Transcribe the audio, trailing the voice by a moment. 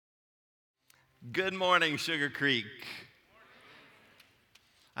Good morning, Sugar Creek.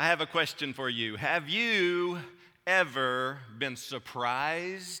 I have a question for you. Have you ever been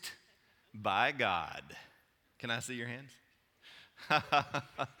surprised by God? Can I see your hands?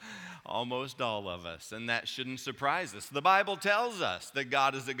 Almost all of us, and that shouldn't surprise us. The Bible tells us that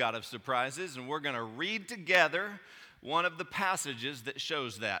God is a God of surprises, and we're going to read together one of the passages that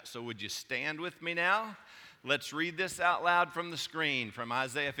shows that. So would you stand with me now? Let's read this out loud from the screen from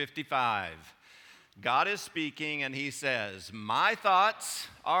Isaiah 55. God is speaking, and he says, "My thoughts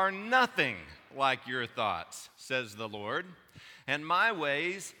are nothing like your thoughts, says the Lord, and my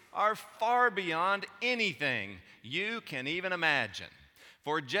ways are far beyond anything you can even imagine.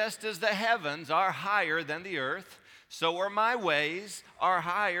 For just as the heavens are higher than the earth, so are my ways are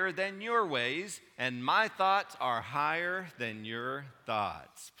higher than your ways, and my thoughts are higher than your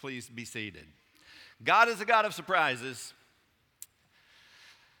thoughts." Please be seated. God is a God of surprises.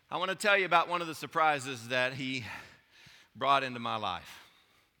 I want to tell you about one of the surprises that he brought into my life.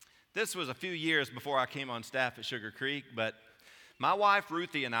 This was a few years before I came on staff at Sugar Creek, but my wife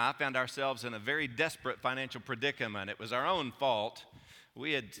Ruthie and I found ourselves in a very desperate financial predicament. It was our own fault.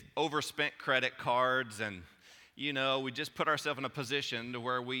 We had overspent credit cards, and we just put ourselves in a position to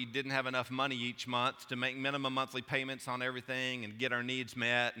where we didn't have enough money each month to make minimum monthly payments on everything and get our needs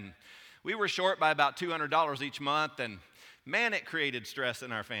met. And we were short by about $200 each month, and man, it created stress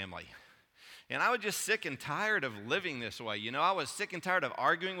in our family. And I was just sick and tired of living this way. I was sick and tired of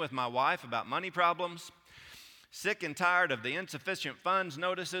arguing with my wife about money problems, sick and tired of the insufficient funds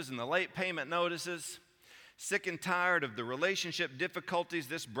notices and the late payment notices, sick and tired of the relationship difficulties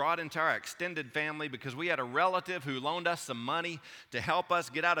this brought into our extended family because we had a relative who loaned us some money to help us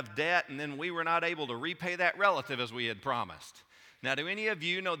get out of debt, and then we were not able to repay that relative as we had promised. Now, do any of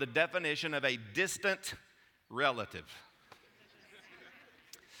you know the definition of a distant relative?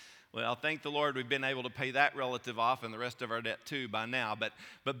 Well, thank the Lord we've been able to pay that relative off and the rest of our debt too by now.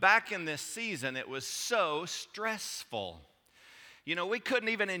 But back in this season, it was so stressful. We couldn't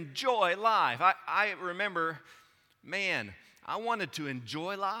even enjoy life. I remember, I wanted to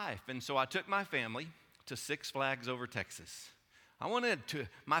enjoy life. And so I took my family to Six Flags over Texas. I wanted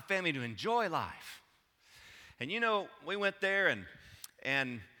my family to enjoy life. And we went there,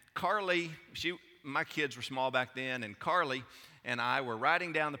 and Carly, my kids were small back then, and Carly and I were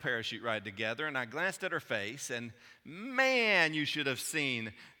riding down the parachute ride together, and I glanced at her face, and man, you should have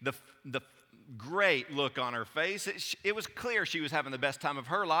seen the great look on her face. It was clear she was having the best time of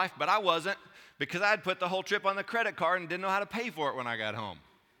her life, but I wasn't, because I'd put the whole trip on the credit card and didn't know how to pay for it when I got home.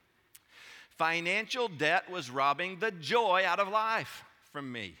 Financial debt was robbing the joy out of life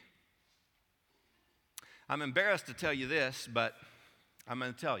from me. I'm embarrassed to tell you this, but I'm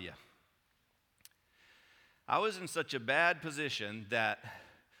going to tell you. I was in such a bad position that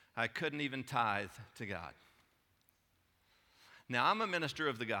I couldn't even tithe to God. Now, I'm a minister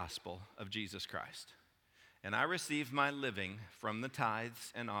of the gospel of Jesus Christ, and I receive my living from the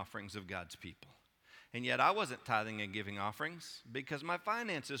tithes and offerings of God's people. And yet I wasn't tithing and giving offerings because my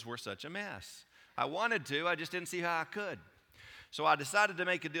finances were such a mess. I wanted to, I just didn't see how I could. So I decided to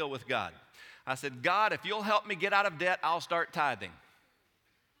make a deal with God. I said, "God, if you'll help me get out of debt, I'll start tithing."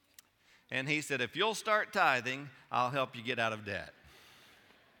 And he said, "If you'll start tithing, I'll help you get out of debt."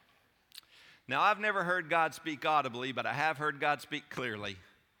 Now, I've never heard God speak audibly, but I have heard God speak clearly.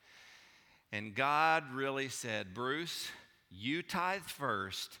 And God really said, "Bruce, you tithe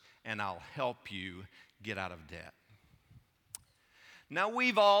first, and I'll help you get out of debt." Now,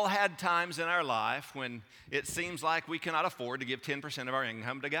 we've all had times in our life when it seems like we cannot afford to give 10% of our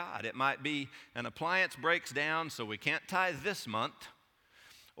income to God. It might be an appliance breaks down, so we can't tithe this month,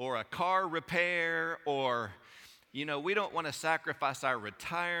 or a car repair, or, we don't want to sacrifice our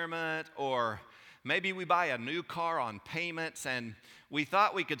retirement, or maybe we buy a new car on payments, and we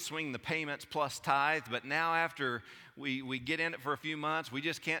thought we could swing the payments plus tithe, but now after we get in it for a few months, we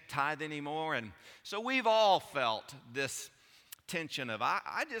just can't tithe anymore. And so we've all felt this tension of,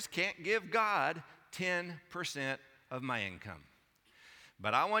 I just can't give God 10% of my income.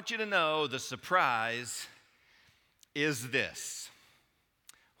 But I want you to know the surprise is this.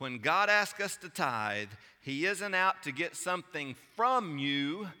 When God asks us to tithe, he isn't out to get something from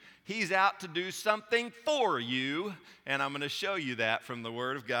you. He's out to do something for you, and I'm going to show you that from the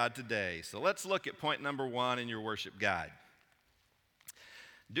Word of God today. So let's look at point number 1 in your worship guide.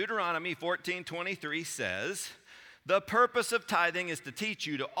 Deuteronomy 14:23 says, "The purpose of tithing is to teach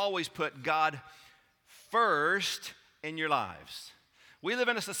you to always put God first in your lives." We live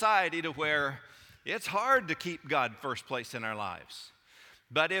in a society to where it's hard to keep God first place in our lives.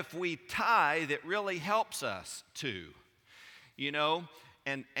 But if we tithe, it really helps us to.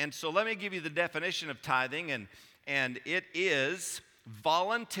 And so let me give you the definition of tithing, and it is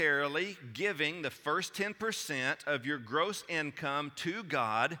voluntarily giving the first 10% of your gross income to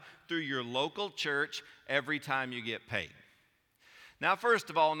God through your local church every time you get paid. Now, first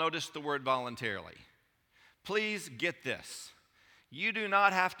of all, notice the word voluntarily. Please get this. You do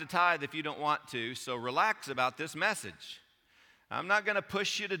not have to tithe if you don't want to, so relax about this message. I'm not going to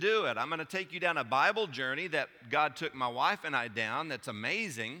push you to do it. I'm going to take you down a Bible journey that God took my wife and I down. That's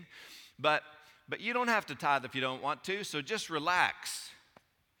amazing. But you don't have to tithe if you don't want to, so just relax.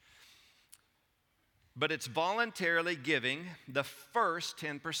 But it's voluntarily giving the first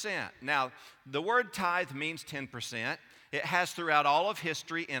 10%. Now, the word tithe means 10%. It has throughout all of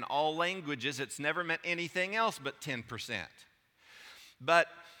history in all languages. It's never meant anything else but 10%. But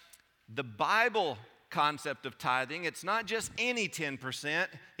the Bible concept of tithing, it's not just any 10%,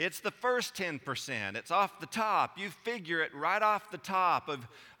 it's the first 10%. It's off the top. You figure it right off the top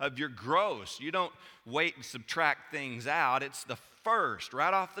of your gross. You don't wait and subtract things out. It's the first,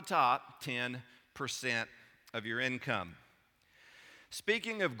 right off the top, 10% of your income.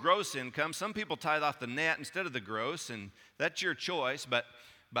 Speaking of gross income, some people tithe off the net instead of the gross, and that's your choice, but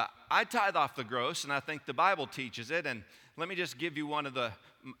I tithe off the gross, and I think the Bible teaches it, and let me just give you one of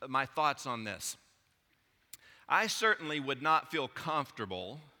my thoughts on this. I certainly would not feel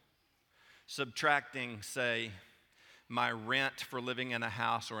comfortable subtracting, say, my rent for living in a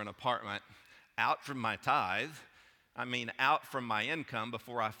house or an apartment out from my tithe. I mean, out from my income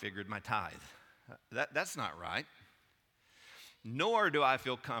before I figured my tithe. That's not right. Nor do I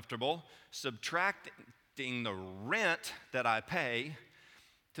feel comfortable subtracting the rent that I pay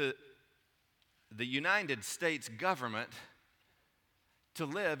to the United States government to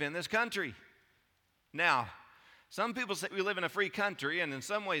live in this country. Now, some people say we live in a free country, and in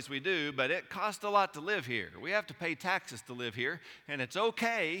some ways we do, but it costs a lot to live here. We have to pay taxes to live here, and it's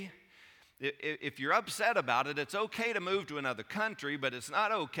okay. If you're upset about it, it's okay to move to another country, but it's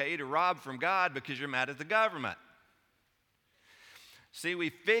not okay to rob from God because you're mad at the government. See, we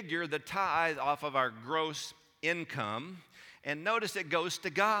figure the tithe off of our gross income, and notice it goes to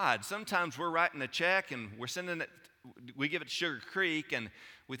God. Sometimes we're writing a check and we're sending it, we give it to Sugar Creek, and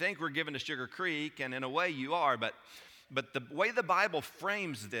we think we're giving to Sugar Creek, and in a way you are, but the way the Bible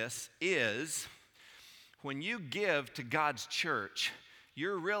frames this is when you give to God's church,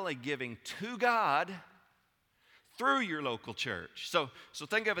 you're really giving to God through your local church. So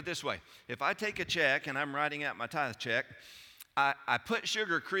think of it this way. If I take a check and I'm writing out my tithe check, I put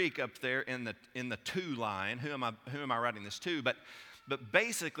Sugar Creek up there in the to line. Who am I writing this to? But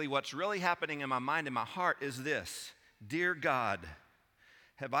basically what's really happening in my mind and my heart is this. Dear God,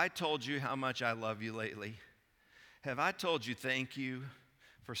 have I told you how much I love you lately? Have I told you thank you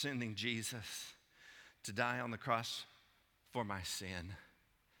for sending Jesus to die on the cross for my sin?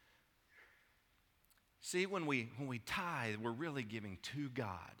 See, when we tithe, we're really giving to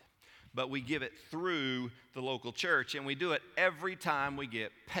God. But we give it through the local church, and we do it every time we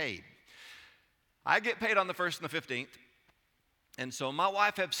get paid. I get paid on the 1st and the 15th, and so my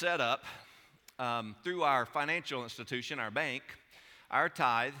wife have set up, through our financial institution, our bank, our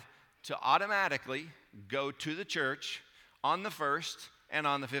tithe to automatically go to the church on the 1st and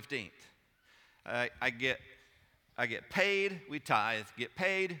on the 15th. I get paid, we tithe, get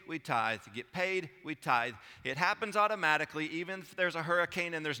paid, we tithe, get paid, we tithe. It happens automatically even if there's a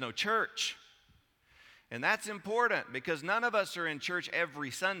hurricane and there's no church. And that's important because none of us are in church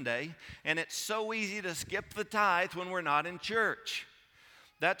every Sunday, and it's so easy to skip the tithe when we're not in church.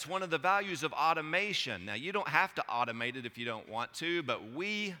 That's one of the values of automation. Now, you don't have to automate it if you don't want to, but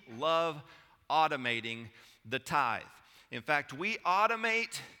we love automating the tithe. In fact, we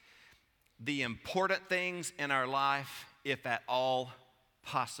automate the important things in our life, if at all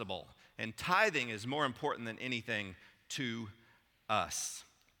possible. And tithing is more important than anything to us.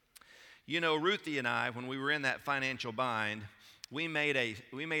 You know, Ruthie and I, when we were in that financial bind, we made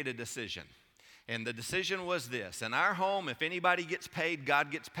a decision. And the decision was this: in our home, if anybody gets paid, God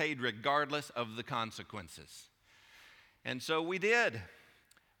gets paid regardless of the consequences. And so we did.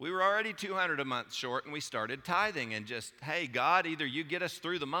 We were already $200 a month short, and we started tithing and just, hey, God, either you get us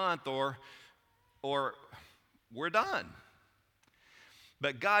through the month or we're done.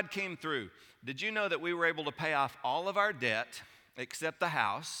 But God came through. Did you know that we were able to pay off all of our debt except the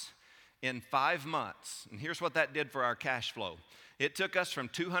house in 5 months? And here's what that did for our cash flow. It took us from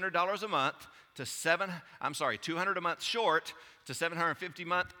 $200 a month to $200 a month short to $750 a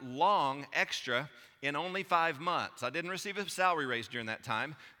month long extra in only 5 months. I didn't receive a salary raise during that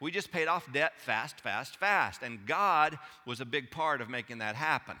time. We just paid off debt fast. And God was a big part of making that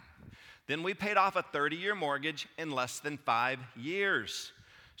happen. Then we paid off a 30-year mortgage in less than 5 years.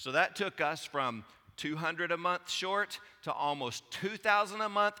 So that took us from $200 a month short to almost $2,000 a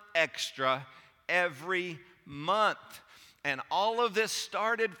month extra every month. And all of this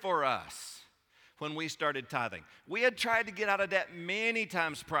started for us when we started tithing. We had tried to get out of debt many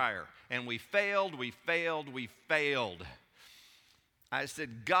times prior, and we failed. I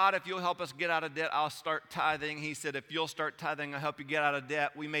said, God, if you'll help us get out of debt, I'll start tithing. He said, if you'll start tithing, I'll help you get out of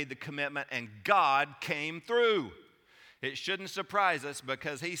debt. We made the commitment, and God came through. It shouldn't surprise us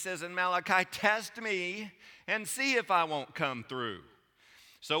because he says in Malachi, test me and see if I won't come through.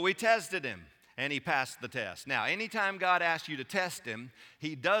 So we tested him, and he passed the test. Now, anytime God asks you to test him,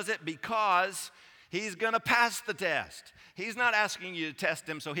 he does it because he's going to pass the test. He's not asking you to test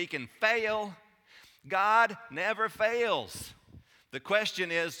him so he can fail. God never fails. The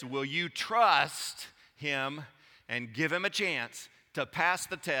question is, will you trust him and give him a chance to pass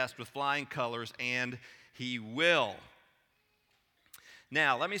the test with flying colors? And he will.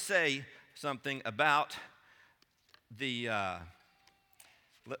 Now, let me say something about the,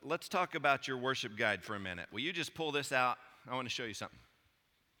 let's talk about your worship guide for a minute. Will you just pull this out? I want to show you something.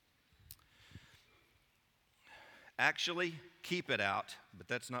 Actually, keep it out, but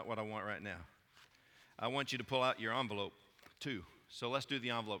that's not what I want right now. I want you to pull out your envelope too. So let's do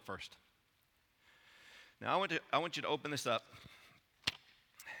the envelope first. Now, I want you to open this up.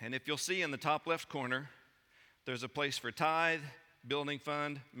 And if you'll see in the top left corner, there's a place for tithe, building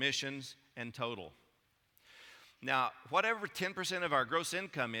fund, missions, and total. Now, whatever 10% of our gross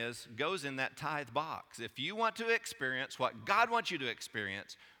income is goes in that tithe box. If you want to experience what God wants you to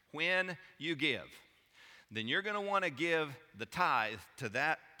experience when you give, then you're going to want to give the tithe to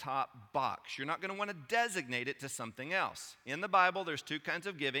that top box. You're not going to want to designate it to something else. In the Bible, there's two kinds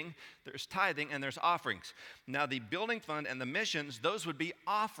of giving. There's tithing and there's offerings. Now, the building fund and the missions, those would be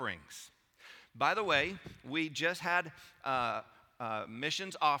offerings. By the way, we just had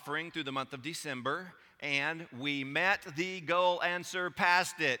missions offering through the month of December, and we met the goal and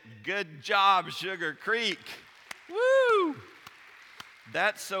surpassed it. Good job, Sugar Creek. Woo!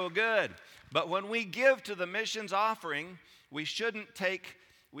 That's so good. But when we give to the missions offering, we shouldn't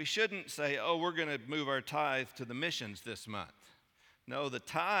say, oh, we're going to move our tithe to the missions this month. No, the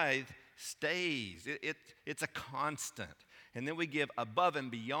tithe stays. It's a constant. And then we give above and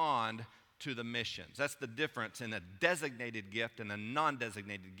beyond to the missions. That's the difference in a designated gift and a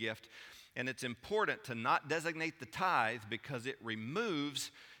non-designated gift. And it's important to not designate the tithe because it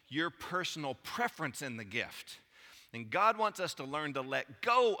removes your personal preference in the gift. And God wants us to learn to let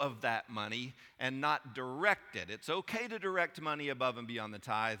go of that money and not direct it. It's okay to direct money above and beyond the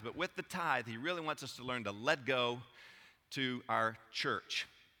tithe, but with the tithe, he really wants us to learn to let go to our church.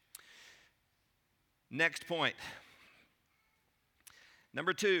 Next point.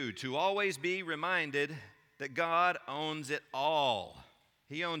 Number 2, to always be reminded that God owns it all.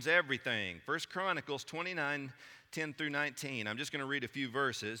 He owns everything. 1 Chronicles 29, 10 through 19. I'm just going to read a few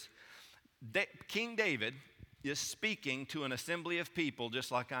verses. King David is speaking to an assembly of people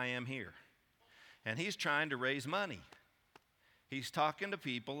just like I am here. And he's trying to raise money. He's talking to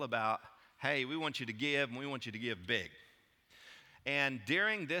people about, hey, we want you to give, and we want you to give big. And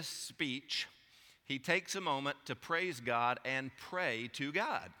during this speech, he takes a moment to praise God and pray to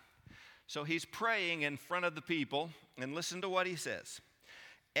God. So he's praying in front of the people, and listen to what he says.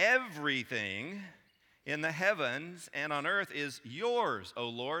 Everything in the heavens and on earth is yours, O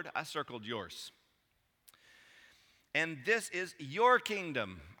Lord. I circled yours. And this is your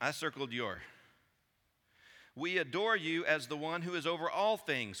kingdom. I circled your. We adore you as the one who is over all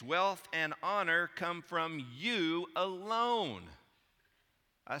things. Wealth and honor come from you alone.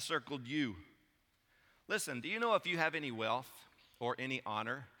 I circled you. Listen, do you know if you have any wealth or any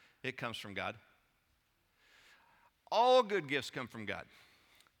honor, it comes from God? All good gifts come from God.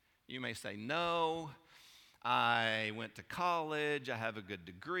 You may say, no, I went to college, I have a good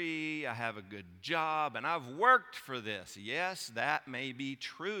degree, I have a good job, and I've worked for this. Yes, that may be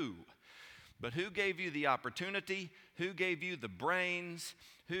true. But who gave you the opportunity? Who gave you the brains?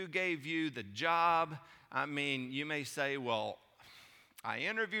 Who gave you the job? I mean, you may say, well, I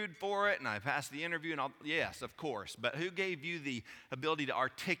interviewed for it and I passed the interview, and yes, of course. But who gave you the ability to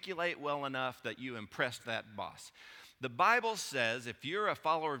articulate well enough that you impressed that boss? The Bible says, if you're a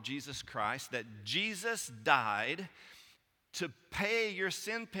follower of Jesus Christ, that Jesus died to pay your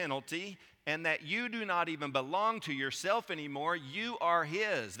sin penalty and that you do not even belong to yourself anymore. You are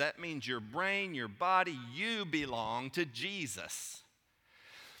His. That means your brain, your body, you belong to Jesus.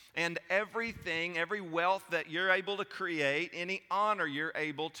 And everything, every wealth that you're able to create, any honor you're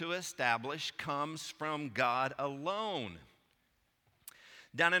able to establish comes from God alone.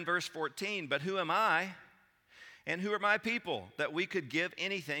 Down in verse 14, but who am I and who are my people that we could give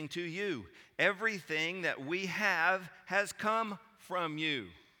anything to you? Everything that we have has come from you.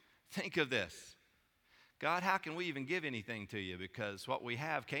 Think of this. God, how can we even give anything to you? Because what we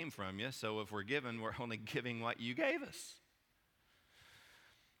have came from you, so if we're given, we're only giving what you gave us.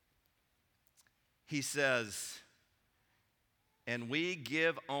 He says, and we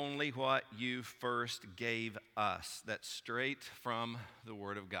give only what you first gave us. That's straight from the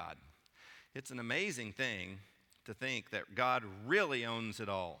Word of God. It's an amazing thing to think that God really owns it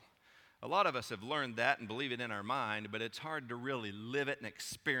all. A lot of us have learned that and believe it in our mind, but it's hard to really live it and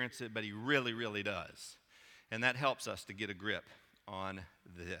experience it, but He really, really does. And that helps us to get a grip on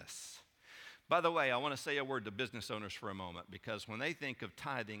this. By the way, I want to say a word to business owners for a moment, because when they think of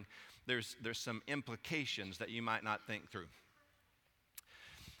tithing, there's some implications that you might not think through.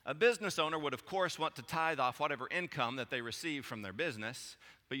 A business owner would, of course, want to tithe off whatever income that they receive from their business,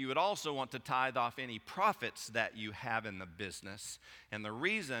 but you would also want to tithe off any profits that you have in the business. And the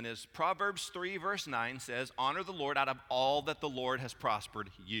reason is Proverbs 3, verse 9 says, honor the Lord out of all that the Lord has prospered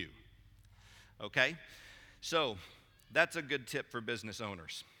you. Okay? So that's a good tip for business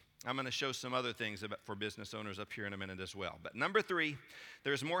owners. I'm going to show some other things for business owners up here in a minute as well. But number 3,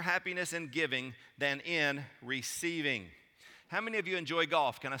 there's more happiness in giving than in receiving. How many of you enjoy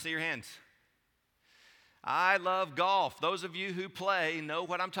golf? Can I see your hands? I love golf. Those of you who play know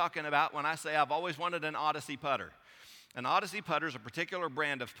what I'm talking about when I say I've always wanted an Odyssey putter. An Odyssey putter is a particular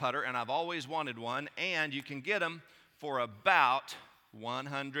brand of putter, and I've always wanted one, and you can get them for about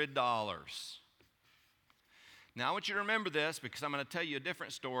 $100. Now, I want you to remember this because I'm going to tell you a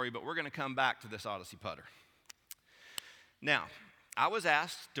different story, but we're going to come back to this Odyssey putter. Now, I was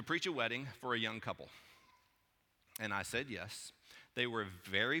asked to preach a wedding for a young couple, and I said yes. They were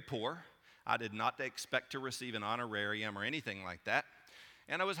very poor. I did not expect to receive an honorarium or anything like that,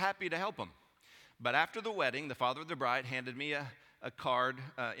 and I was happy to help them. But after the wedding, the father of the bride handed me a card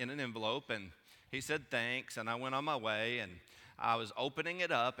in an envelope, and he said thanks, and I went on my way, and I was opening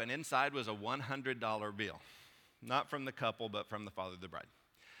it up, and inside was a $100 bill. Not from the couple, but from the father of the bride.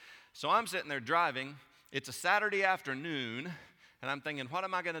 So I'm sitting there driving. It's a Saturday afternoon, and I'm thinking, what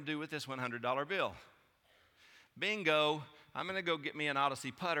am I going to do with this $100 bill? Bingo, I'm going to go get me an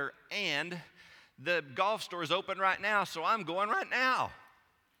Odyssey putter, and the golf store is open right now, so I'm going right now.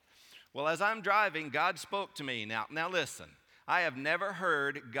 Well, as I'm driving, God spoke to me. Now listen, I have never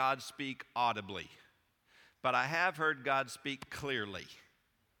heard God speak audibly, but I have heard God speak clearly.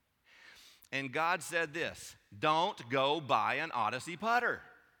 And God said this, don't go buy an Odyssey putter.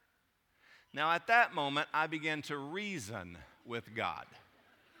 Now at that moment, I began to reason with God.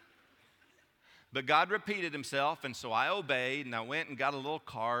 But God repeated himself, and so I obeyed, and I went and got a little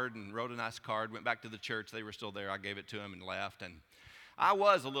card and wrote a nice card, went back to the church. They were still there. I gave it to them and left. And I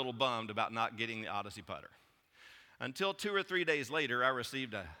was a little bummed about not getting the Odyssey putter. Until 2 or 3 days later, I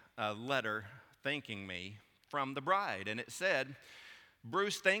received a letter thanking me from the bride. And it said,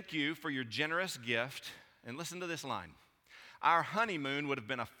 Bruce, thank you for your generous gift. And listen to this line. Our honeymoon would have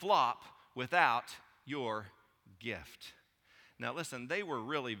been a flop without your gift. Now listen, they were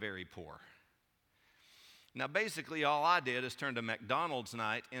really very poor. Now basically all I did is turn a McDonald's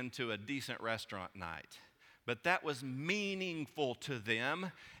night into a decent restaurant night. But that was meaningful to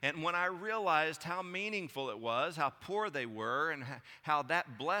them. And when I realized how meaningful it was, how poor they were, and how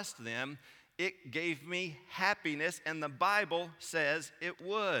that blessed them, it gave me happiness, and the Bible says it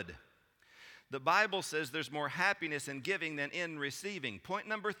would. The Bible says there's more happiness in giving than in receiving. Point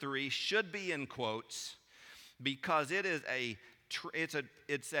number 3 should be in quotes because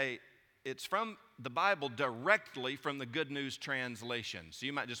it's from the Bible directly from the Good News Translation. So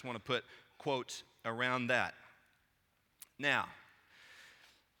you might just want to put quotes around that. Now,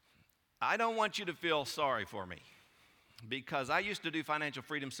 I don't want you to feel sorry for me because I used to do financial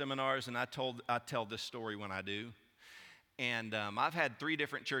freedom seminars, and I tell this story when I do. And I've had 3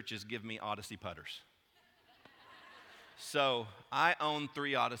 different churches give me Odyssey putters. So I own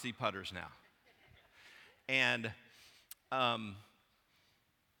 3 Odyssey putters now. And I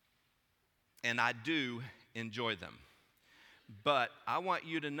do enjoy them. But I want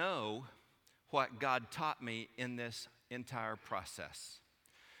you to know what God taught me in this entire process.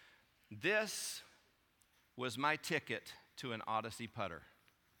 This was my ticket to an Odyssey putter.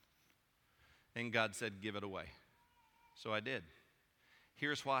 And God said, give it away. So I did.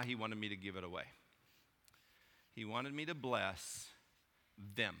 Here's why he wanted me to give it away. He wanted me to bless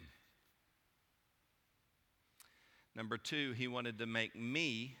them. Number 2, he wanted to make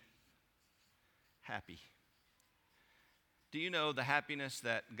me happy. Do you know the happiness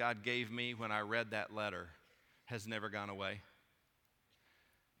that God gave me when I read that letter has never gone away?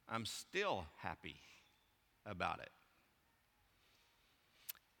 I'm still happy about it.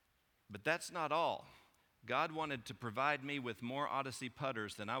 But that's not all. God wanted to provide me with more Odyssey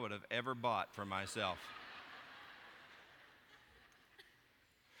putters than I would have ever bought for myself.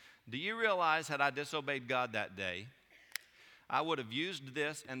 Do you realize had I disobeyed God that day, I would have used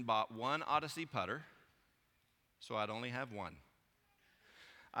this and bought one Odyssey putter, so I'd only have one.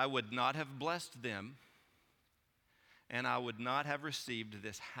 I would not have blessed them, and I would not have received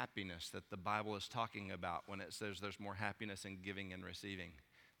this happiness that the Bible is talking about when it says there's more happiness in giving and receiving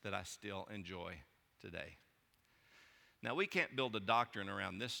that I still enjoy today. Now, we can't build a doctrine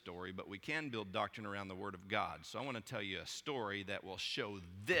around this story, but we can build doctrine around the Word of God. So I want to tell you a story that will show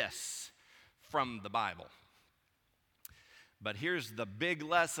this from the Bible. But here's the big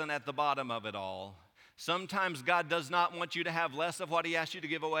lesson at the bottom of it all. Sometimes God does not want you to have less of what He asked you to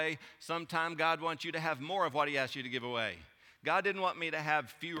give away. Sometimes God wants you to have more of what He asked you to give away. God didn't want me to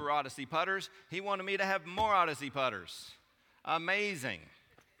have fewer Odyssey putters. He wanted me to have more Odyssey putters. Amazing.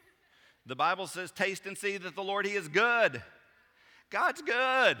 The Bible says, taste and see that the Lord, He is good. God's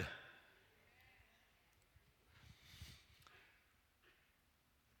good.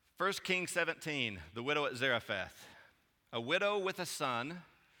 1 Kings 17, the widow at Zarephath. A widow with a son,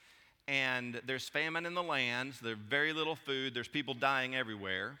 and there's famine in the land. There's very little food. There's people dying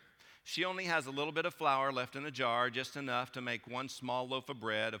everywhere. She only has a little bit of flour left in a jar, just enough to make one small loaf of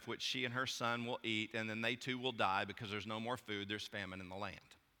bread, of which she and her son will eat, and then they too will die because there's no more food. There's famine in the land.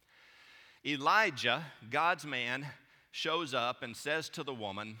 Elijah, God's man, shows up and says to the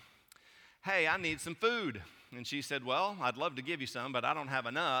woman, hey, I need some food. And she said, well, I'd love to give you some, but I don't have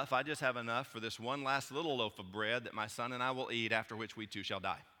enough. I just have enough for this one last little loaf of bread that my son and I will eat, after which we too shall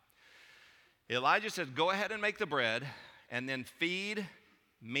die. Elijah said, go ahead and make the bread, and then feed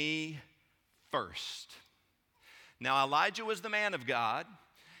me first. Now, Elijah was the man of God.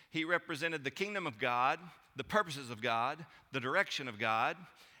 He represented the kingdom of God, the purposes of God, the direction of God,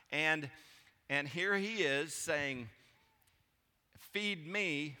 and here he is saying, feed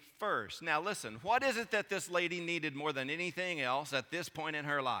me first. Now listen, what is it that this lady needed more than anything else at this point in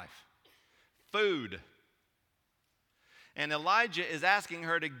her life? Food. And Elijah is asking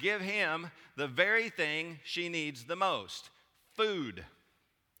her to give him the very thing she needs the most, food.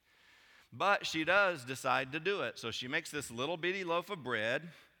 But she does decide to do it. So she makes this little bitty loaf of bread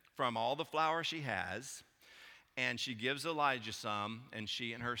from all the flour she has, and she gives Elijah some, and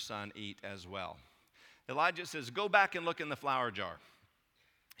she and her son eat as well. Elijah says, go back and look in the flour jar.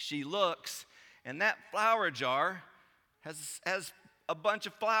 She looks, and that flour jar has a bunch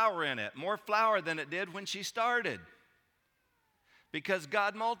of flour in it, more flour than it did when she started, because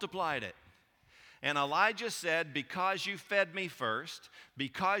God multiplied it. And Elijah said, because you fed me first,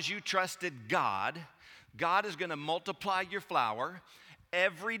 because you trusted God, God is going to multiply your flour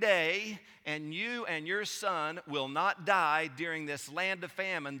every day, and you and your son will not die during this land of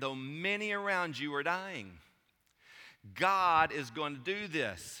famine, though many around you are dying. God is going to do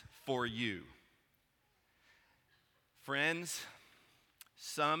this for you. Friends,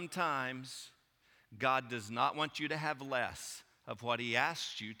 sometimes God does not want you to have less of what He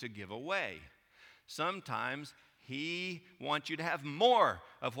asks you to give away. Sometimes He wants you to have more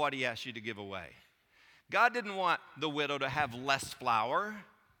of what He asks you to give away. God didn't want the widow to have less flour,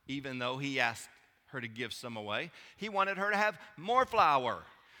 even though He asked her to give some away. He wanted her to have more flour,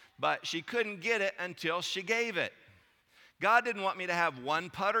 but she couldn't get it until she gave it. God didn't want me to have one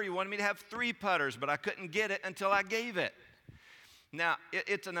putter. He wanted me to have 3 putters, but I couldn't get it until I gave it. Now,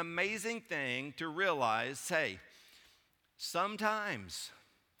 it's an amazing thing to realize, hey, sometimes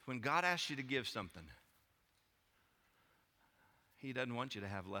when God asks you to give something, He doesn't want you to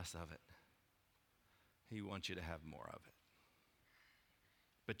have less of it. He wants you to have more of it.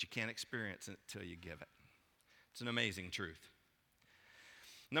 But you can't experience it until you give it. It's an amazing truth.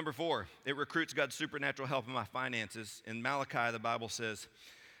 Number 4, it recruits God's supernatural help in my finances. In Malachi, the Bible says,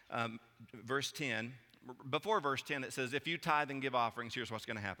 verse 10, before verse 10, it says, if you tithe and give offerings, here's what's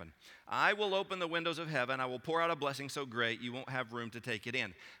going to happen. I will open the windows of heaven. I will pour out a blessing so great you won't have room to take it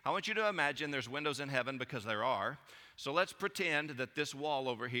in. I want you to imagine there's windows in heaven, because there are. So let's pretend that this wall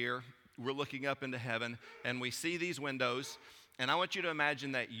over here, we're looking up into heaven, and we see these windows, and I want you to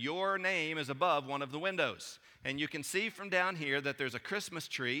imagine that your name is above one of the windows. And you can see from down here that there's a Christmas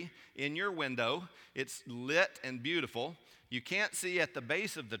tree in your window. It's lit and beautiful. You can't see at the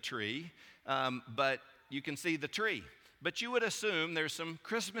base of the tree, but you can see the tree. But you would assume there's some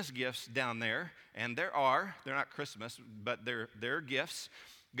Christmas gifts down there, and there are. They're not Christmas, but they're gifts.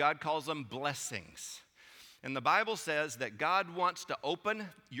 God calls them blessings. And the Bible says that God wants to open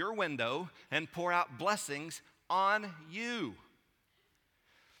your window and pour out blessings on you.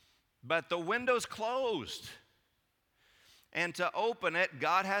 but the window's closed. And to open it,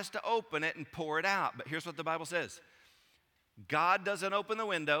 God has to open it and pour it out. But here's what the Bible says. God doesn't open the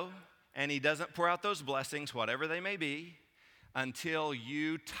window, and He doesn't pour out those blessings, whatever they may be, until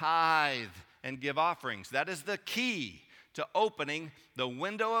you tithe and give offerings. That is the key to opening the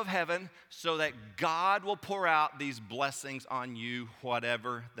window of heaven so that God will pour out these blessings on you,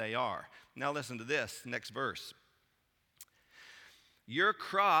 whatever they are. Now listen to this, next verse. Your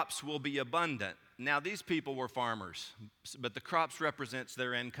crops will be abundant. Now these people were farmers, but the crops represents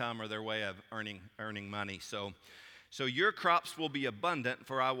their income or their way of earning money. So your crops will be abundant,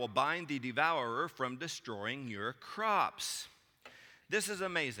 for I will bind the devourer from destroying your crops. This is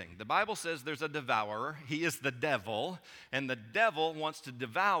amazing. The Bible says there's a devourer. He is the devil, and the devil wants to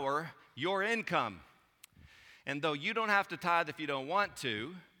devour your income. And though you don't have to tithe if you don't want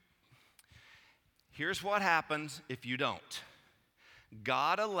to, here's what happens if you don't.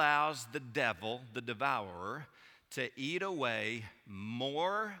 God allows the devil, the devourer, to eat away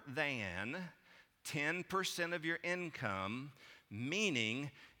more than 10% of your income,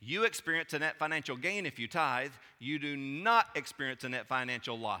 meaning you experience a net financial gain if you tithe. You do not experience a net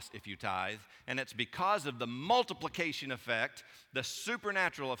financial loss if you tithe. And it's because of the multiplication effect, the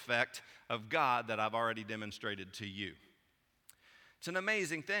supernatural effect of God that I've already demonstrated to you. It's an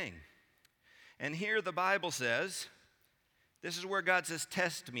amazing thing. And here the Bible says, this is where God says,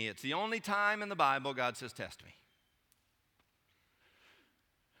 test me. It's the only time in the Bible God says, test me.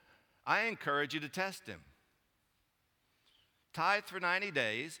 I encourage you to test Him. Tithe for 90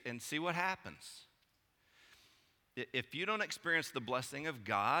 days and see what happens. If you don't experience the blessing of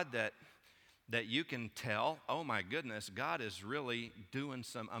God that you can tell, oh my goodness, God is really doing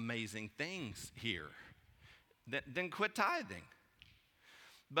some amazing things here, then quit tithing.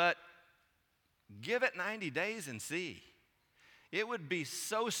 But give it 90 days and see. It would be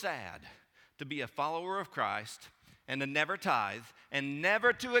so sad to be a follower of Christ and to never tithe, and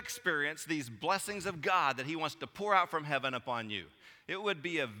never to experience these blessings of God that He wants to pour out from heaven upon you. It would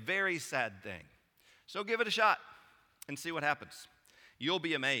be a very sad thing. So give it a shot and see what happens. You'll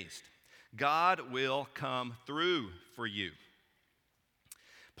be amazed. God will come through for you.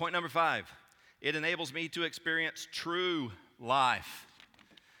 Point number 5, it enables me to experience true life.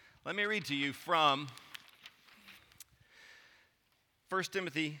 Let me read to you from 1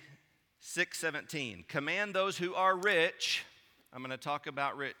 Timothy 6:17. Command those who are rich. I'm going to talk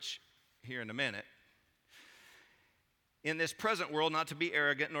about rich here in a minute. In this present world, not to be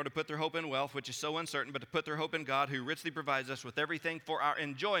arrogant, nor to put their hope in wealth, which is so uncertain, but to put their hope in God, who richly provides us with everything for our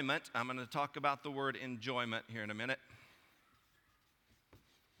enjoyment. I'm going to talk about the word enjoyment here in a minute.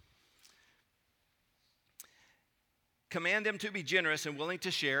 Command them to be generous and willing to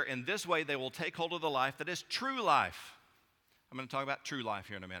share. In this way, they will take hold of the life that is true life. I'm going to talk about true life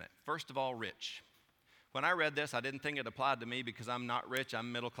here in a minute. First of all, rich. When I read this, I didn't think it applied to me because I'm not rich,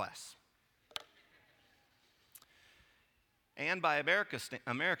 I'm middle class. And by America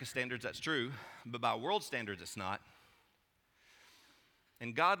standards, that's true, but by world standards, it's not.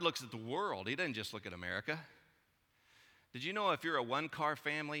 And God looks at the world. He doesn't just look at America. Did you know if you're a one-car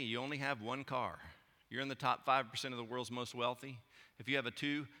family, you only have one car, you're in the top 5% of the world's most wealthy? If you're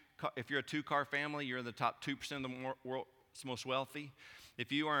a two-car family, you're in the top 2% of the world's most wealthy.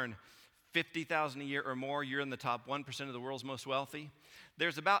 If you earn $50,000 a year or more, you're in the top 1% of the world's most wealthy.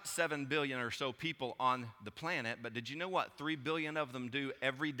 There's about 7 billion or so people on the planet, but did you know what 3 billion of them do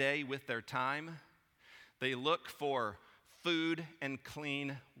every day with their time? They look for food and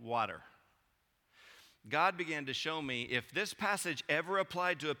clean water. God began to show me if this passage ever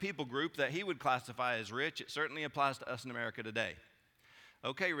applied to a people group that He would classify as rich, it certainly applies to us in America today.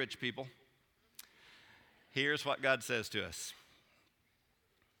 Okay, rich people. Here's what God says to us.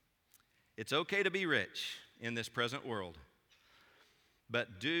 It's okay to be rich in this present world,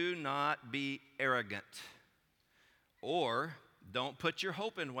 but do not be arrogant, or don't put your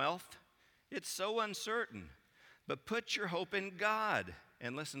hope in wealth. It's so uncertain. But put your hope in God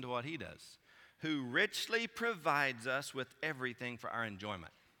and listen to what He does, who richly provides us with everything for our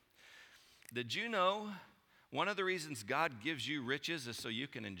enjoyment. Did you know one of the reasons God gives you riches is so you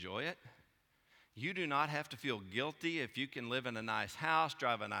can enjoy it? You do not have to feel guilty if you can live in a nice house,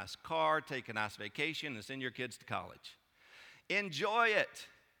 drive a nice car, take a nice vacation, and send your kids to college. Enjoy it.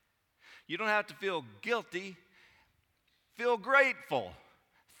 You don't have to feel guilty. Feel grateful.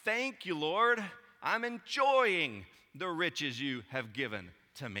 Thank you, Lord. I'm enjoying the riches you have given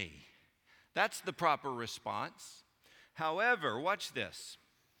to me. That's the proper response. However, watch this.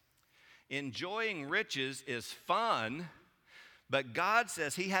 Enjoying riches is fun, but God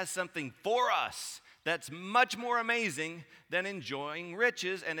says He has something for us that's much more amazing than enjoying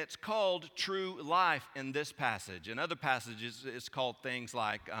riches, and it's called true life in this passage. In other passages, it's called things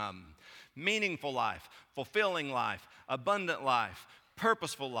like meaningful life, fulfilling life, abundant life,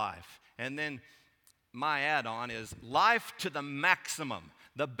 purposeful life. And then my add-on is life to the maximum,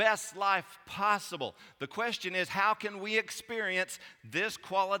 the best life possible. The question is, how can we experience this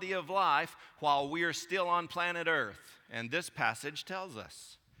quality of life while we are still on planet Earth? And this passage tells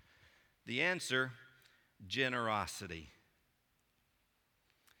us. The answer, generosity.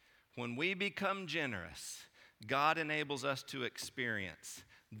 When we become generous, God enables us to experience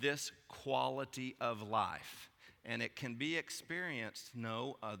this quality of life, and it can be experienced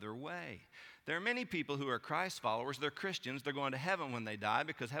no other way. There are many people who are Christ followers, they're Christians, they're going to heaven when they die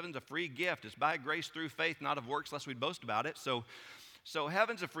because heaven's a free gift. It's by grace through faith, not of works, lest we boast about it. So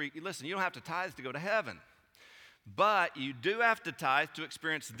heaven's a free, listen, you don't have to tithe to go to heaven, but you do have to tithe to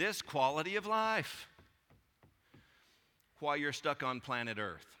experience this quality of life while you're stuck on planet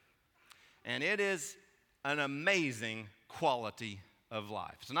Earth. And it is an amazing quality of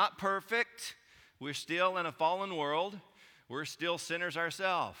life. It's not perfect. We're still in a fallen world. We're still sinners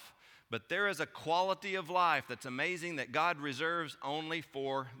ourselves. But there is a quality of life that's amazing that God reserves only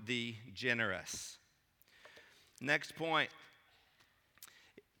for the generous. Next point.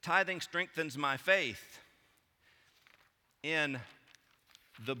 Tithing strengthens my faith. In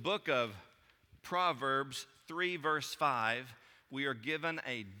the book of Proverbs 3 verse 5, we are given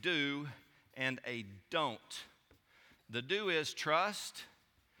a do and a don't. The do is trust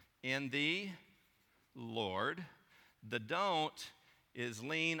in the Lord. The don't is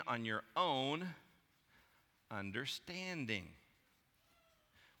lean on your own understanding.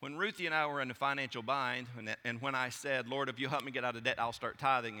 When Ruthie and I were in a financial bind, and when I said, Lord, if you'll help me get out of debt, I'll start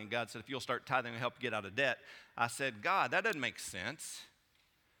tithing, and God said, if you'll start tithing, I'll help you get out of debt, I said, God, that doesn't make sense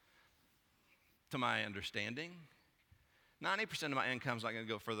to my understanding. 90% of my income is not going to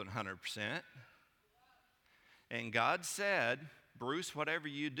go further than 100%. And God said, Bruce, whatever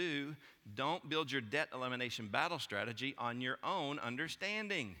you do, don't build your debt elimination battle strategy on your own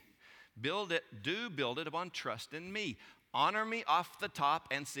understanding. Build it upon trust in me. Honor me off the top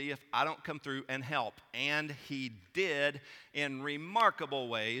and see if I don't come through and help. And he did in remarkable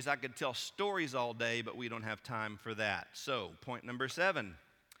ways. I could tell stories all day, but we don't have time for that. So, point number 7,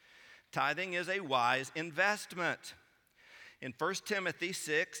 tithing is a wise investment. In 1 Timothy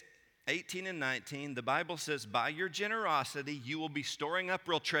 6, 18 and 19, the Bible says, by your generosity, you will be storing up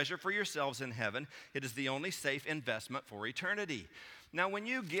real treasure for yourselves in heaven. It is the only safe investment for eternity. Now, when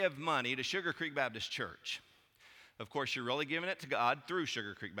you give money to Sugar Creek Baptist Church, of course, you're really giving it to God through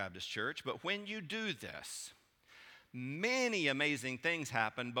Sugar Creek Baptist Church, but when you do this, many amazing things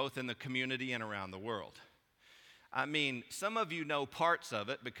happen both in the community and around the world. I mean, some of you know parts of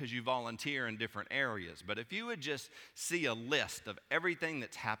it because you volunteer in different areas, but if you would just see a list of everything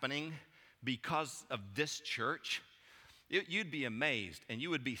that's happening because of this church, you'd be amazed and you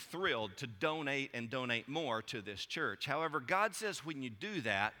would be thrilled to donate and donate more to this church. However, God says when you do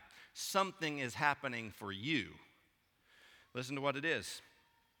that, something is happening for you. Listen to what it is.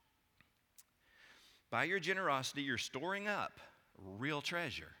 By your generosity, you're storing up real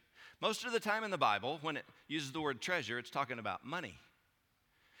treasure. Most of the time in the Bible, when it uses the word treasure, it's talking about money.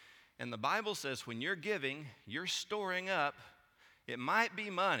 And the Bible says when you're giving, you're storing up, it might be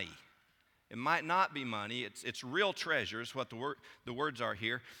money. It might not be money. It's real treasures, what the words are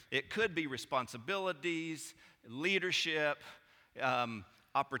here. It could be responsibilities, leadership,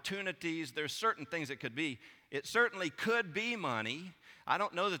 opportunities. There's certain things it could be. It certainly could be money. I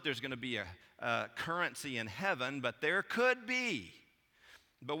don't know that there's going to be a currency in heaven, but there could be.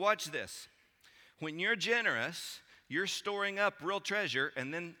 But watch this. When you're generous, you're storing up real treasure,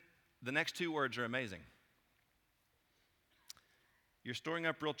 and then the next two words are amazing. You're storing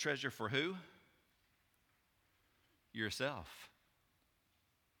up real treasure for who? Yourself.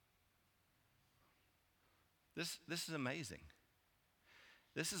 This is amazing.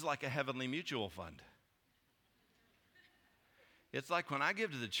 This is like a heavenly mutual fund. It's like when I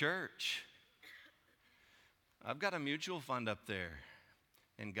give to the church, I've got a mutual fund up there,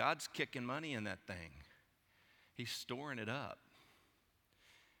 and God's kicking money in that thing. He's storing it up,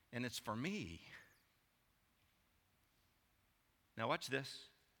 and it's for me. Now watch this.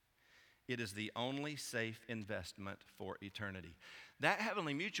 It is the only safe investment for eternity. That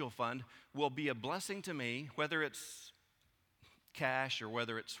heavenly mutual fund will be a blessing to me, whether it's cash or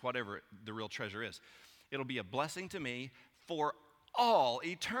whether it's whatever the real treasure is. It'll be a blessing to me for all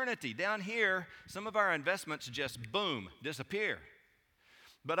eternity. Down here, some of our investments just boom, disappear.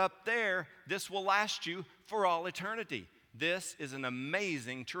 But up there, this will last you for all eternity. This is an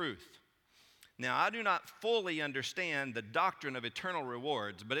amazing truth. Now, I do not fully understand the doctrine of eternal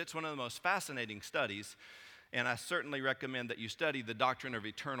rewards, but it's one of the most fascinating studies, and I certainly recommend that you study the doctrine of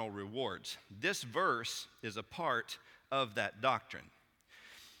eternal rewards. This verse is a part of that doctrine.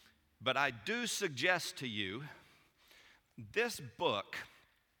 But I do suggest to you, this book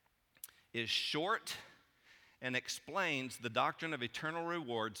is short and explains the doctrine of eternal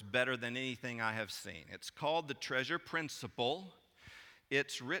rewards better than anything I have seen. It's called The Treasure Principle.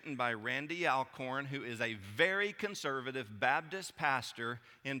 It's written by Randy Alcorn, who is a very conservative Baptist pastor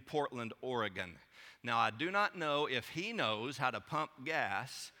in Portland, Oregon. Now, I do not know if he knows how to pump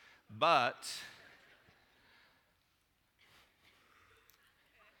gas, but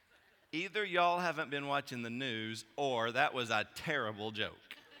either y'all haven't been watching the news or that was a terrible joke.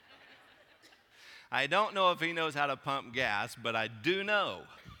 I don't know if he knows how to pump gas, but I do know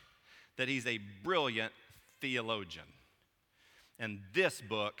that he's a brilliant theologian. And this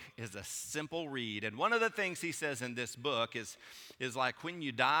book is a simple read. And one of the things he says in this book is like when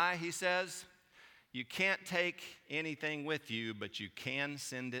you die, he says, you can't take anything with you, but you can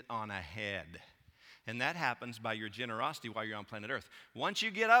send it on ahead. And that happens by your generosity while you're on planet Earth. Once you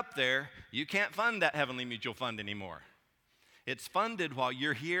get up there, you can't fund that Heavenly Mutual Fund anymore. It's funded while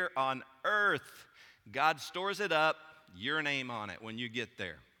you're here on earth. God stores it up, your name on it when you get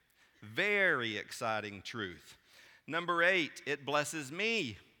there. Very exciting truth. Number 8, it blesses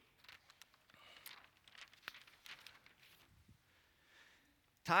me.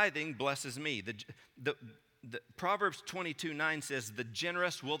 Tithing blesses me. The Proverbs 22:9 says, the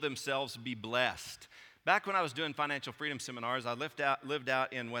generous will themselves be blessed. Back when I was doing financial freedom seminars, I lived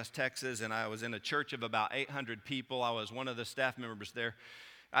out in West Texas, and I was in a church of about 800 people. I was one of the staff members there.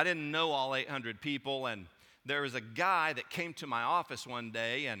 I didn't know all 800 people, and there was a guy that came to my office one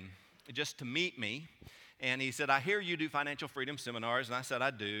day and just to meet me, and he said, I hear you do financial freedom seminars, and I said,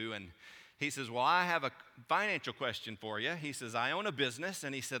 I do, and he says, well, I have a financial question for you. He says, I own a business,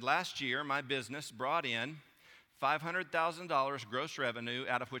 and he said, last year my business brought in $500,000 gross revenue,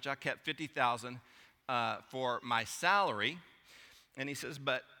 out of which I kept $50,000 for my salary, and he says,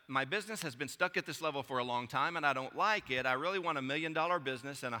 but my business has been stuck at this level for a long time, and I don't like it. I really want $1 million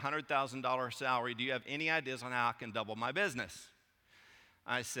business and a $100,000 salary. Do you have any ideas on how I can double my business?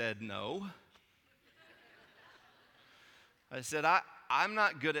 I said, no. I said, I'm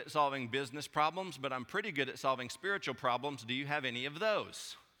not good at solving business problems, but I'm pretty good at solving spiritual problems. Do you have any of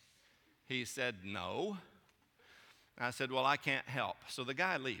those? He said, no. I said, well, I can't help. So the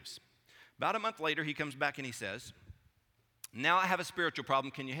guy leaves. About a month later, he comes back and he says, now I have a spiritual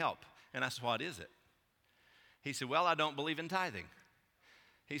problem, can you help? And I said, what is it? He said, well, I don't believe in tithing.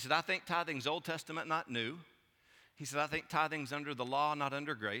 He said, I think tithing's Old Testament, not New. He said, I think tithing's under the law, not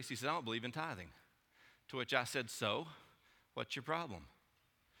under grace. He said, I don't believe in tithing. To which I said, so, what's your problem?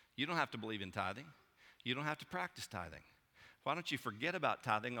 You don't have to believe in tithing. You don't have to practice tithing. Why don't you forget about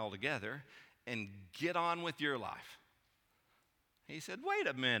tithing altogether and get on with your life? He said, wait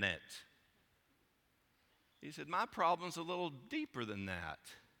a minute. He said, my problem's a little deeper than that.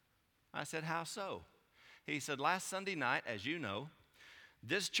 I said, how so? He said, last Sunday night, as you know,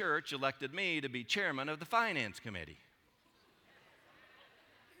 this church elected me to be chairman of the finance committee.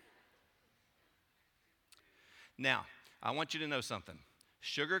 Now, I want you to know something.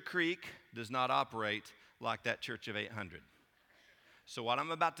 Sugar Creek does not operate like that church of 800. So what I'm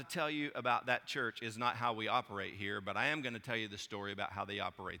about to tell you about that church is not how we operate here, but I am going to tell you the story about how they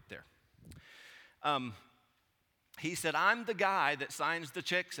operate there. He said, I'm the guy that signs the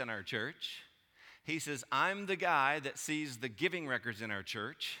checks in our church. He says, I'm the guy that sees the giving records in our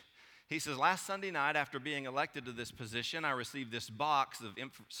church. He says, last Sunday night, after being elected to this position, I received this box of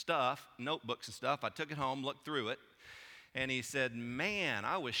stuff, notebooks and stuff. I took it home, looked through it, and he said, man,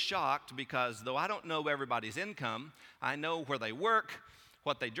 I was shocked because though I don't know everybody's income, I know where they work,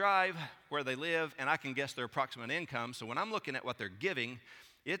 what they drive, where they live, and I can guess their approximate income. So when I'm looking at what they're giving,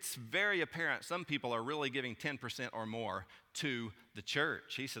 it's very apparent some people are really giving 10% or more to the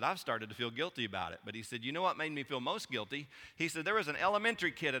church. He said, I've started to feel guilty about it. But he said, you know what made me feel most guilty? He said, there was an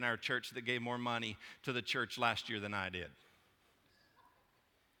elementary kid in our church that gave more money to the church last year than I did.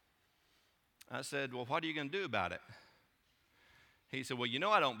 I said, well, what are you going to do about it? He said, well, you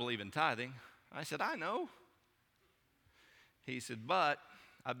know I don't believe in tithing. I said, I know. He said, but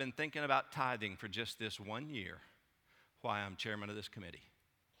I've been thinking about tithing for just this 1 year, why I'm chairman of this committee.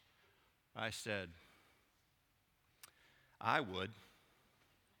 I said, I would.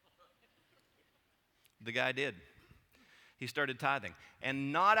 The guy did. He started tithing.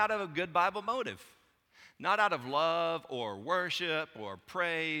 And not out of a good Bible motive. Not out of love or worship or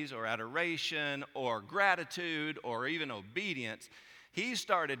praise or adoration or gratitude or even obedience. He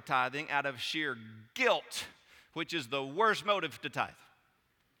started tithing out of sheer guilt, which is the worst motive to tithe.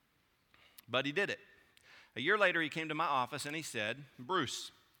 But he did it. A year later, he came to my office and he said,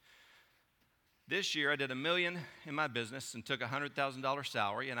 Bruce, this year I did $1 million in my business and took a $100,000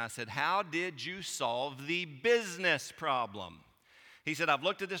 salary. And I said, how did you solve the business problem? He said, I've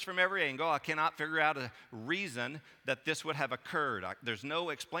looked at this from every angle. I cannot figure out a reason that this would have occurred. There's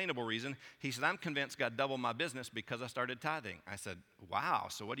no explainable reason. He said, I'm convinced God doubled my business because I started tithing. I said, wow,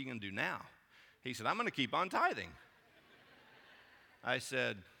 so what are you going to do now? He said, I'm going to keep on tithing. I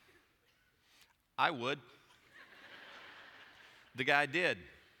said, I would. The guy did.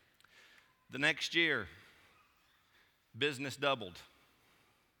 The next year, business doubled.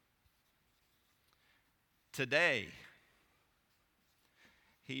 Today,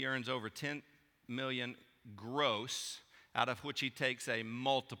 he earns over $10 million gross, out of which he takes a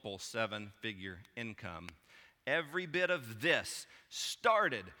multiple seven-figure income. Every bit of this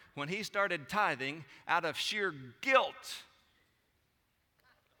started when he started tithing out of sheer guilt.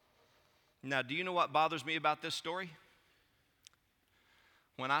 Now, do you know what bothers me about this story?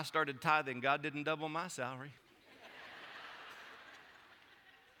 When I started tithing, God didn't double my salary.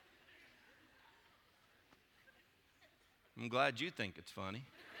 I'm glad you think it's funny.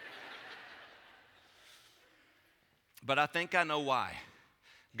 But I think I know why.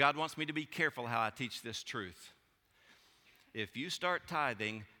 God wants me to be careful how I teach this truth. If you start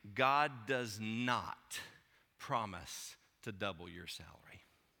tithing, God does not promise to double your salary.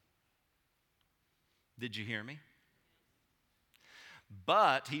 Did you hear me?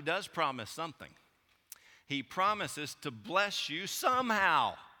 But he does promise something. He promises to bless you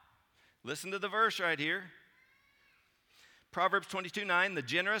somehow. Listen to the verse right here. Proverbs 22:9, the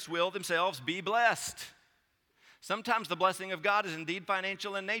generous will themselves be blessed. Sometimes the blessing of God is indeed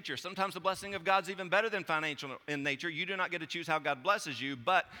financial in nature. Sometimes the blessing of God's even better than financial in nature. You do not get to choose how God blesses you,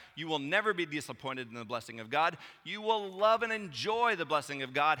 but you will never be disappointed in the blessing of God. You will love and enjoy the blessing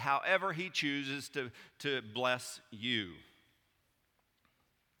of God however he chooses to bless you.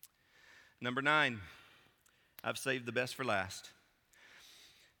 Number 9, I've saved the best for last.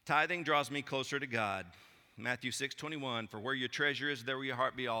 Tithing draws me closer to God. Matthew 6:21, for where your treasure is, there will your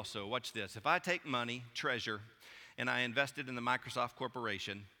heart be also. Watch this. If I take money, treasure, and I invest it in the Microsoft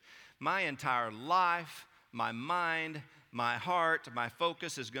Corporation, my entire life, my mind, my heart, my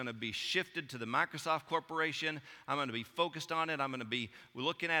focus is going to be shifted to the Microsoft Corporation. I'm going to be focused on it. I'm going to be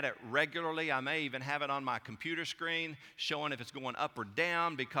looking at it regularly. I may even have it on my computer screen showing if it's going up or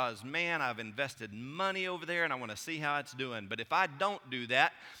down because, man, I've invested money over there and I want to see how it's doing. But if I don't do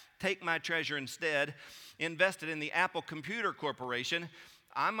that, take my treasure instead, invest it in the Apple Computer Corporation,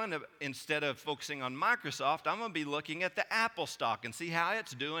 I'm going to, instead of focusing on Microsoft, I'm going to be looking at the Apple stock and see how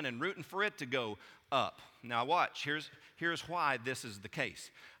it's doing and rooting for it to go up. Now watch, here's why this is the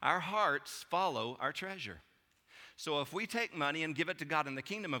case. Our hearts follow our treasure. So if we take money and give it to God in the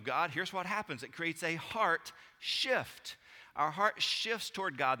kingdom of God, here's what happens. It creates a heart shift. Our heart shifts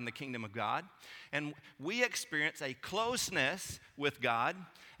toward God in the kingdom of God, and we experience a closeness with God,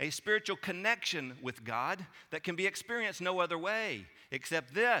 a spiritual connection with God that can be experienced no other way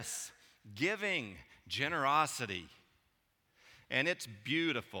except this, giving, generosity. And it's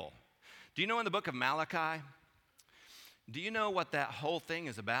beautiful. Do you know in the book of Malachi, do you know what that whole thing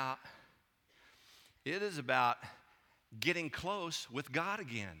is about? It is about getting close with God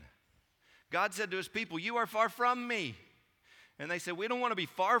again. God said to his people, you are far from me. And they said, we don't want to be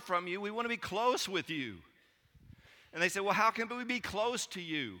far from you. We want to be close with you. And they said, well, how can we be close to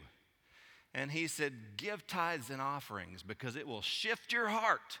you? And he said, give tithes and offerings because it will shift your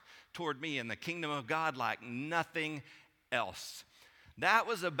heart toward me in the kingdom of God like nothing else. That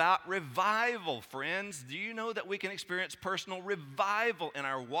was about revival, friends. Do you know that we can experience personal revival in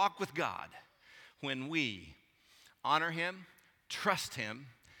our walk with God when we honor him, trust him,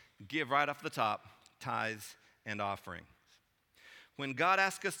 give right off the top tithes and offerings? When God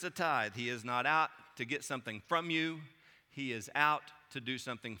asks us to tithe, he is not out to get something from you. He is out to do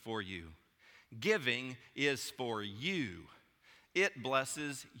something for you. Giving is for you. It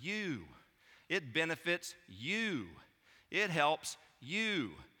blesses you. It benefits you. It helps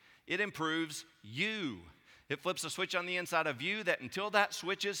you. It improves you. It flips a switch on the inside of you that until that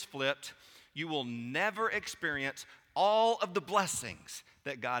switch is flipped, you will never experience all of the blessings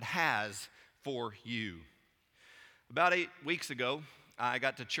that God has for you. About 8 weeks ago, I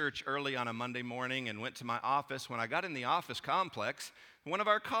got to church early on a Monday morning and went to my office. When I got in the office complex, one of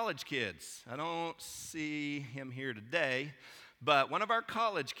our college kids, I don't see him here today, but one of our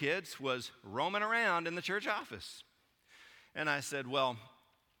college kids was roaming around in the church office. And I said, well,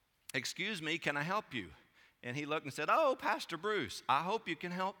 excuse me, can I help you? And he looked and said, "Oh, Pastor Bruce, I hope you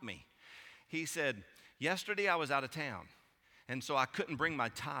can help me." He said, "Yesterday I was out of town, and so I couldn't bring my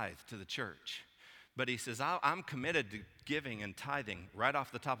tithe to the church. But," he says, "I'm committed to giving and tithing right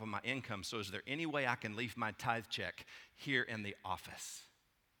off the top of my income, so is there any way I can leave my tithe check here in the office?"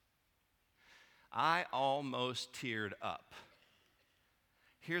 I almost teared up.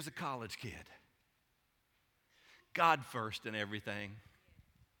 Here's a college kid. God first in everything.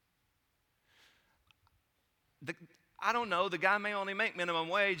 I don't know, the guy may only make minimum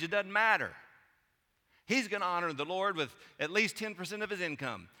wage, it doesn't matter. He's going to honor the Lord with at least 10% of his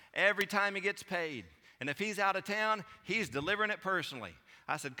income every time he gets paid. And if he's out of town, he's delivering it personally.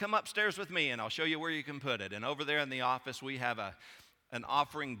 I said, "Come upstairs with me and I'll show you where you can put it." And over there in the office, we have an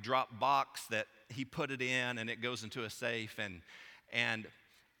offering drop box that he put it in, and it goes into a safe. And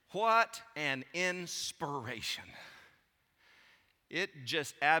what an inspiration. It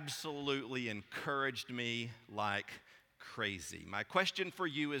just absolutely encouraged me like crazy. My question for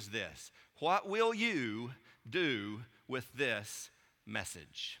you is this: what will you do with this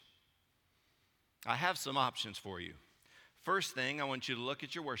message? I have some options for you. First thing, I want you to look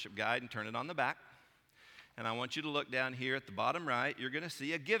at your worship guide and turn it on the back. And I want you to look down here at the bottom right. You're going to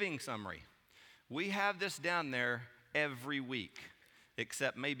see a giving summary. We have this down there every week,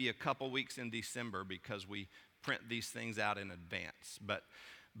 except maybe a couple weeks in December because we print these things out in advance. But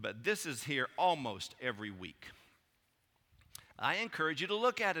this is here almost every week. I encourage you to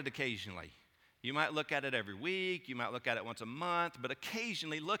look at it occasionally. You might look at it every week, you might look at it once a month, but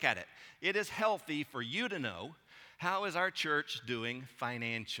occasionally look at it. It is healthy for you to know, how is our church doing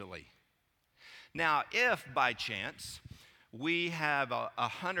financially? Now, if by chance we have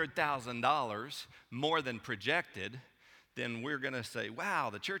 $100,000 more than projected, then we're going to say, "Wow,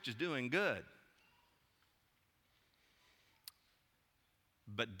 the church is doing good."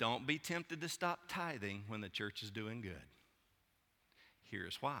 But don't be tempted to stop tithing when the church is doing good.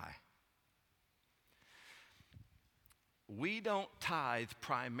 Here's why. We don't tithe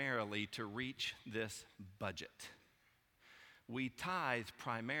primarily to reach this budget. We tithe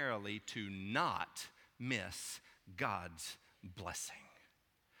primarily to not miss God's blessing.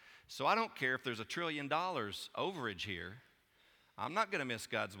 So I don't care if there's $1 trillion overage here. I'm not going to miss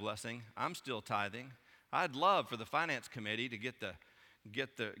God's blessing. I'm still tithing. I'd love for the finance committee to get the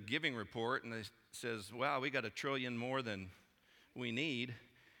giving report, and it says, "Wow, we got $1 trillion more than we need,"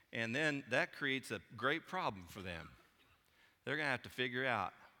 and then that creates a great problem for them. They're going to have to figure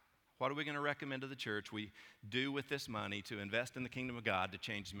out, what are we going to recommend to the church we do with this money to invest in the kingdom of God to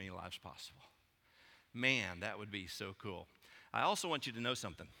change as many lives possible? Man, that would be so cool. I also want you to know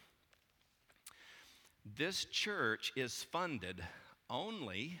something. This church is funded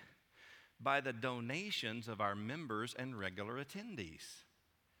only by the donations of our members and regular attendees.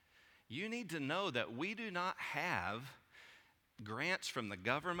 You need to know that we do not have grants from the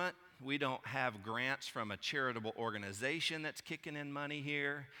government. We don't have grants from a charitable organization that's kicking in money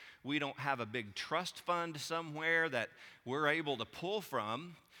here. We don't have a big trust fund somewhere that we're able to pull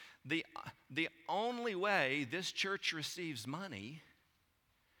from. The only way this church receives money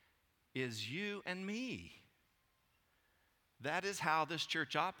is you and me. That is how this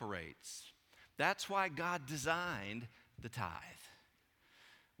church operates. That's why God designed the tithe.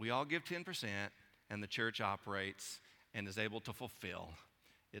 We all give 10%, and the church operates and is able to fulfill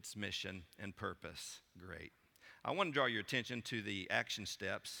its mission and purpose. Great. I want to draw your attention to the action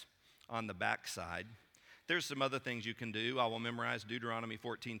steps on the back side. There's some other things you can do. I will memorize Deuteronomy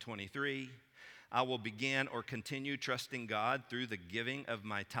 14:23. I will begin or continue trusting God through the giving of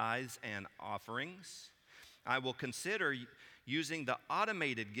my tithes and offerings. I will consider using the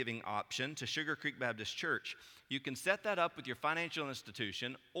automated giving option to Sugar Creek Baptist Church. You can set that up with your financial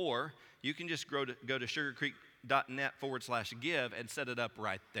institution, or you can just go to sugarcreek.net/give and set it up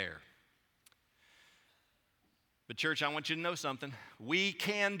right there. But church, I want you to know something. We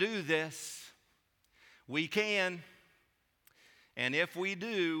can do this. We can. And if we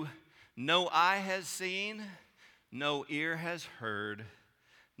do, no eye has seen, no ear has heard,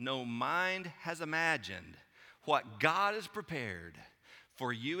 no mind has imagined what God has prepared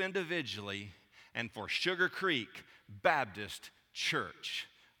for you individually and for Sugar Creek Baptist Church.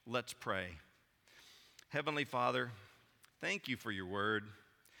 Let's pray. Heavenly Father, thank you for your word.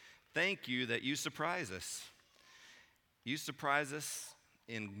 Thank you that you surprise us. You surprise us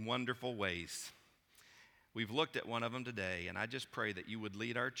in wonderful ways. We've looked at one of them today, and I just pray that you would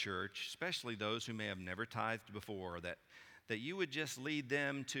lead our church, especially those who may have never tithed before, that you would just lead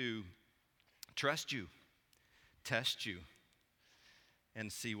them to trust you, test you,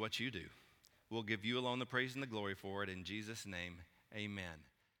 and see what you do. We'll give you alone the praise and the glory for it. In Jesus' name, amen.